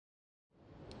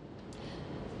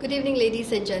Good evening,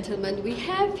 ladies and gentlemen. We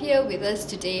have here with us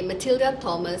today Matilda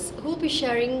Thomas, who will be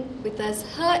sharing with us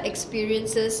her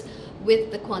experiences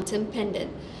with the quantum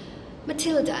pendant.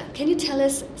 Matilda, can you tell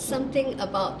us something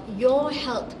about your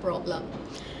health problem?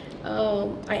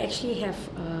 I actually have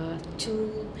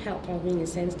two health problems in the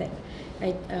sense that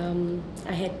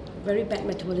I had very bad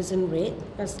metabolism rate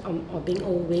because of being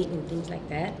overweight and things like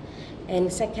that. And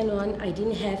the second one, I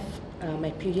didn't have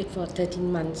my period for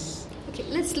 13 months. Okay,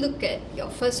 let's look at your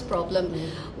first problem.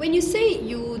 When you say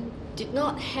you did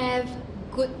not have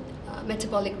good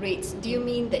metabolic rates, do you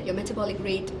mean that your metabolic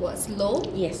rate was low?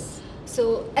 Yes.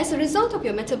 So as a result of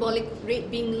your metabolic rate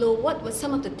being low, what were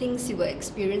some of the things you were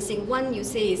experiencing? One, you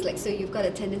say is like, so you've got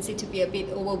a tendency to be a bit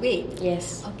overweight.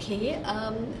 Yes. Okay.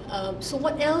 So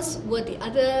what else were the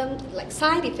other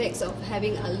side effects of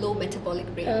having a low metabolic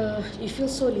rate? You feel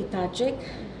so lethargic.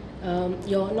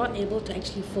 You're not able to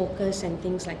actually focus and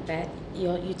things like that.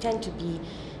 You tend to be,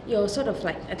 you're sort of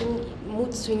like, I think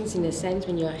mood swings in a sense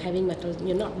when you're having metabolism.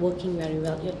 You're not working very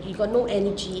well. You got no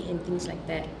energy and things like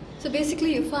that. So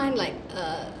basically you find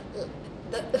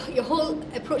your whole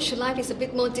approach to life is a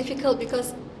bit more difficult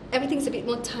because everything's a bit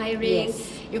more tiring.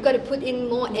 Yes. You've got to put in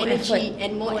more energy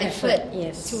and more effort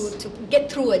yes. to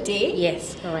get through a day.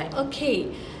 Yes, correct.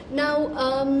 Okay. Now,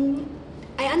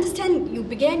 I understand you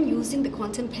began using the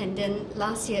quantum pendant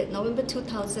last year, November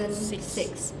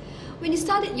 2006. When you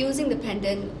started using the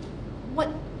pendant,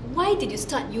 why did you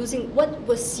start using? What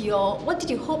did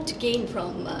you hope to gain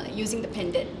from using the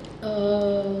pendant?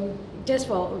 Just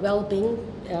for well-being,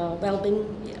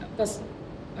 because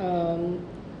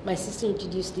my sister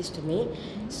introduced this to me,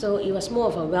 so it was more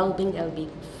of a well-being that will be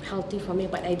healthy for me.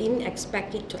 But I didn't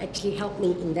expect it to actually help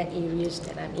me in that areas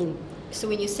that I'm in. So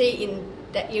when you say in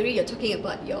that area, you're talking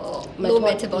about your low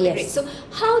metabolic rate. So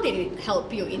how did it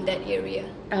help you in that area?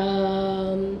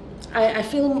 I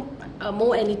feel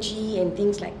more energy and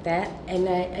things like that,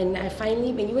 and I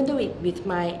finally, even though with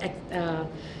my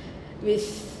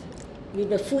with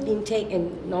the food intake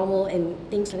and normal and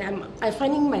things like that, I'm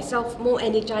finding myself more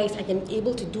energized. I can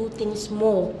able to do things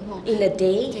more in a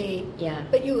day. Yeah.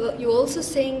 But you also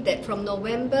saying that from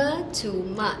November to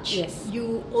March, yes,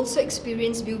 you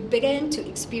began to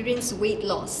experience weight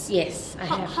loss. Yes, I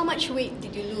have. How much weight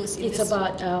did you lose? It's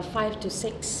about 5 to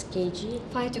 6 kg.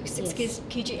 5 to 6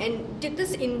 kg. And did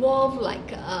this involve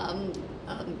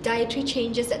dietary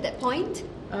changes at that point?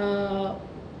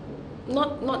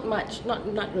 Not much, not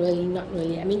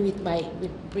really. I mean, with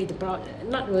the broad,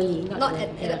 not really. Not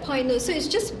at that point, no. So it's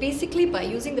just basically by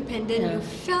using the pendant, you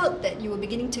felt that you were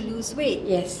beginning to lose weight.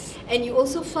 Yes. And you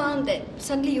also found that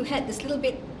suddenly you had this little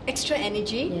bit extra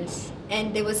energy. Yes.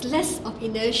 And there was less of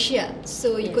inertia,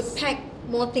 so you could pack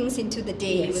more things into the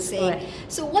day. Yes, you were saying.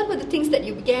 correct. So what were the things that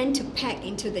you began to pack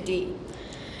into the day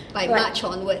by March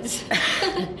onwards?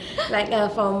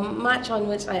 From March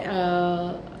onwards,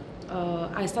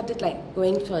 I started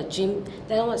going to a gym.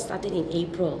 Then I started in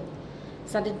April.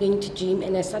 Started going to gym,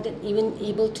 and I started before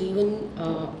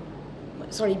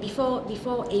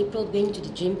April going to the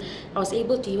gym, I was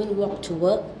able to even walk to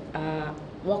work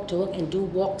and do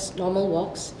walks, normal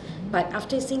walks. But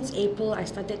since April, I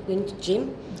started going to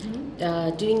gym,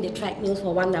 doing the treadmill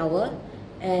for 1 hour,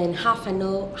 and half an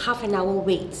hour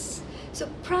weights. So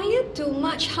prior to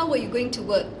March, how were you going to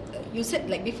work? You said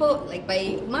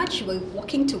by March you were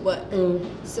walking to work.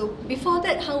 So before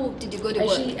that, how did you go to work?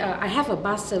 Actually, I have a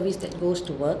bus service that goes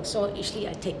to work, so usually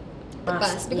I take the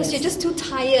bus because you're just too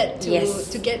tired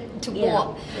to get to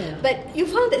walk. Yeah. But you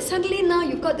found that suddenly now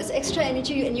you've got this extra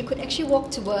energy and you could actually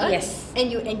walk to work. Yes. And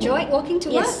you enjoyed walking to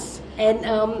work. Yes. And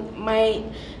my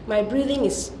breathing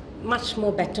is much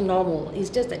more back to normal. It's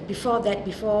just that before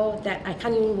that I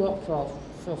can't even walk for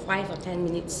 5 or 10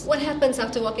 minutes. What happens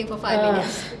after walking for 5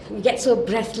 minutes? You get so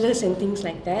breathless and things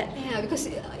like that. Yeah, because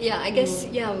I guess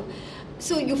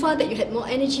So you found that you had more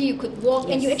energy, you could walk,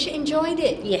 and you actually enjoyed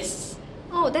it. Yes.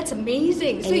 Oh, that's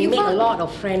amazing. And so you make a lot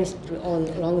of friends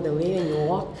along the way when you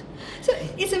walk. So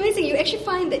it's amazing. You actually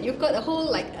find that you've got a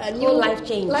whole a new life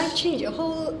change, a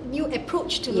whole new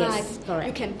approach to life. Correct.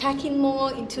 You can pack in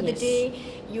more into the day.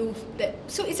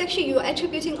 So it's actually you're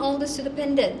attributing all this to the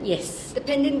pendant. Yes. The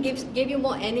pendant gave you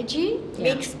more energy.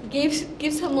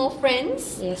 Gives her more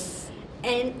friends. Yes.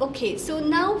 And okay, so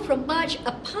now from March,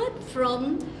 apart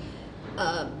from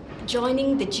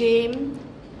joining the gym,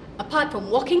 apart from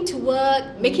walking to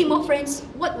work, making more friends,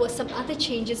 what were some other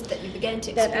changes that you began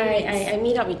to experience? That I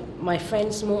meet up with my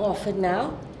friends more often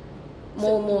now.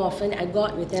 More often. I go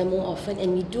out with them more often,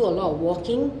 and we do a lot of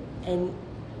walking, and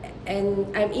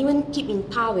I'm even keep in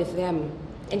par with them.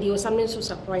 And they were sometimes so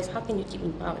surprised, how can you keep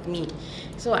in par with me?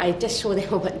 So I just show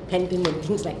them about the pendant and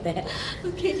things like that.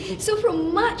 Okay, so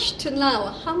from March to now,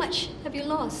 how much have you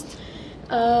lost?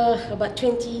 About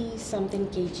 20 something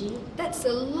kg. That's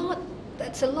a lot.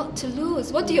 That's a lot to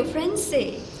lose. What do your friends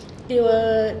say? They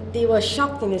were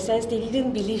shocked in a sense. They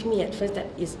didn't believe me at first that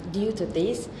it's due to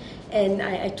this. And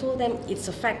I told them it's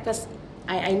a fact because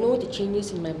I know the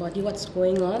changes in my body, what's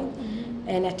going on. Mm-hmm.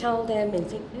 And I tell them and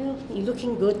say, well, you're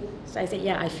looking good. So I said,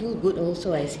 yeah, I feel good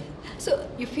also. I said. So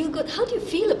you feel good. How do you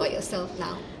feel about yourself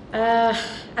now?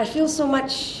 I feel so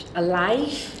much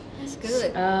alive. That's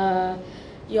good.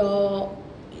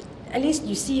 At least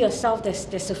you see yourself,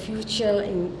 there's a future,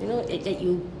 and that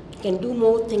you can do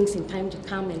more things in time to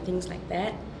come and things like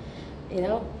that.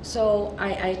 So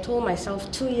I told myself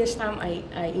 2 years time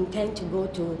I intend to go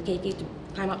to KK to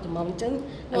climb up the mountain.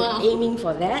 Wow. I'm aiming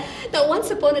for that. Now,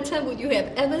 once upon a time, would you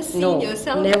have ever seen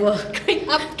yourself never going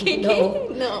up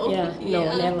KK? No.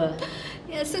 Yeah. Never.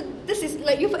 Yeah, so this is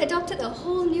like you've adopted a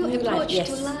whole new approach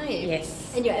to life.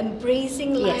 Yes. And you're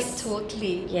embracing life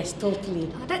totally. Yes, totally.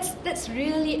 Oh, that's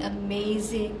really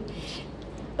amazing.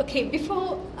 Okay,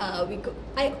 before we go,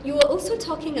 you were also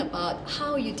talking about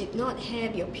how you did not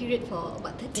have your period for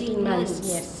about 13 months.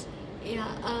 Yes. Yeah,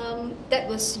 that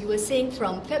was, you were saying,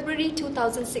 from February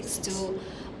 2006 to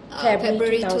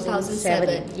February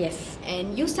 2007. Yes.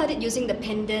 And you started using the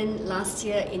pendant last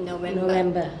year in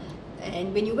November.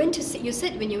 And when you went to see, you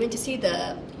said when you went to see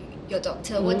your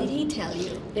doctor, what did he tell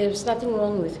you? There was nothing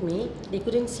wrong with me. They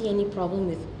couldn't see any problem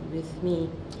with me.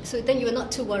 So then you were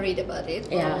not too worried about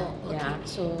it? Yeah, okay. yeah.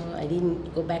 So I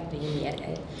didn't go back to him yet.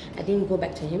 I didn't go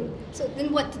back to him. So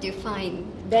then what did you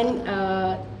find? Then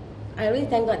I really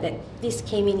thank God that this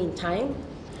came in time.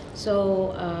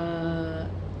 So,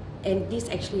 and this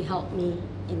actually helped me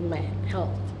in my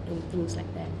health and things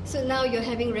like that. So now you're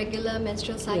having regular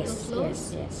menstrual cycle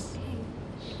flows? Yes.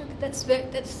 Okay.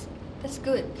 That's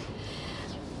good.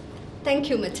 Thank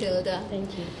you, Matilda.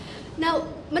 Thank you. Now,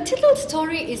 Matilda's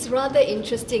story is rather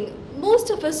interesting. Most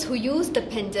of us who use the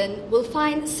pendant will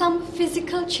find some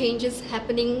physical changes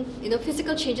happening,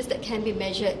 physical changes that can be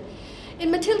measured.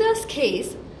 In Matilda's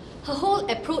case, her whole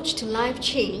approach to life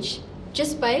changed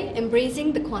just by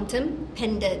embracing the quantum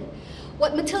pendant.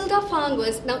 What Matilda found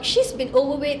was, now she's been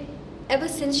overweight ever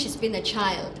since she's been a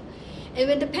child. And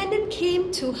when the pendant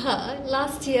came to her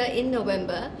last year in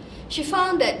November, she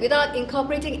found that without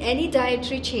incorporating any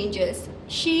dietary changes,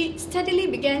 she steadily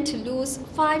began to lose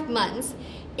 5 months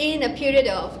in a period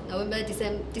of November,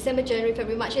 December, January,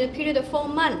 February, March, in a period of 4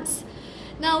 months.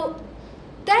 Now,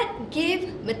 that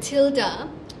gave Matilda,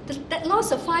 that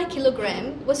loss of 5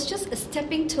 kilograms was just a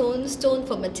stepping stone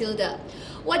for Matilda.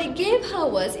 What it gave her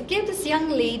was, it gave this young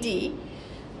lady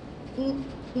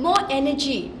more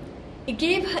energy. It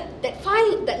gave her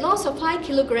that loss of 5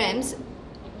 kilograms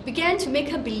began to make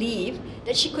her believe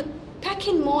that she could pack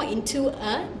in more into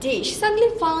a day. She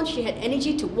suddenly found she had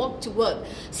energy to walk to work,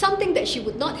 something that she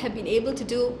would not have been able to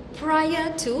do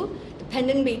prior to the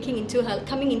pendant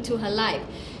coming into her life.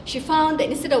 She found that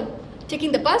instead of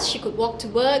taking the bus, she could walk to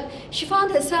work. She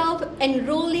found herself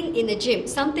enrolling in a gym,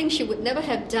 something she would never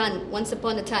have done once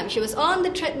upon a time. She was on the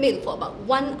treadmill for about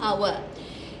 1 hour.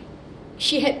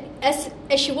 As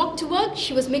she walked to work,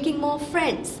 she was making more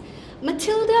friends.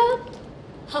 Matilda,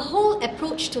 her whole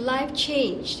approach to life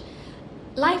changed.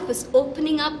 Life was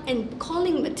opening up and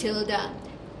calling Matilda.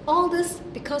 All this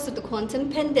because of the quantum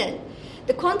pendant.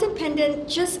 The quantum pendant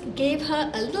just gave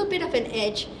her a little bit of an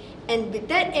edge, and with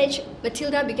that edge,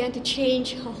 Matilda began to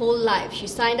change her whole life. She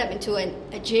signed up into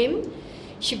a gym.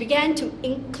 She began to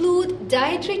include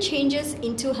dietary changes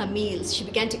into her meals. She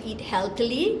began to eat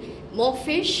healthily, more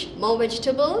fish, more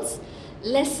vegetables,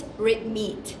 less red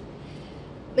meat.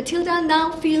 Matilda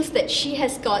now feels that she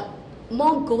has got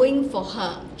more going for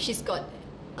her. She's got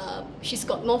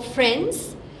more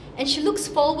friends, and she looks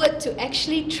forward to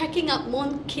actually trekking up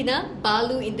Mount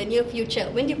Kinabalu in the near future.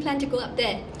 When do you plan to go up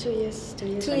there? 2 years.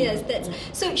 2 years.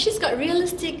 So she's got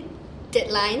realistic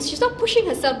deadlines. She's not pushing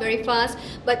herself very fast,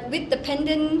 but with the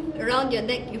pendant around your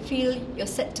neck, you feel you're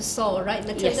set to soar, right,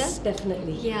 Matilda? Yes,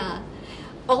 definitely. Yeah.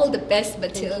 All the best,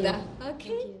 Matilda. Thank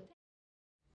you. Okay. Thank you.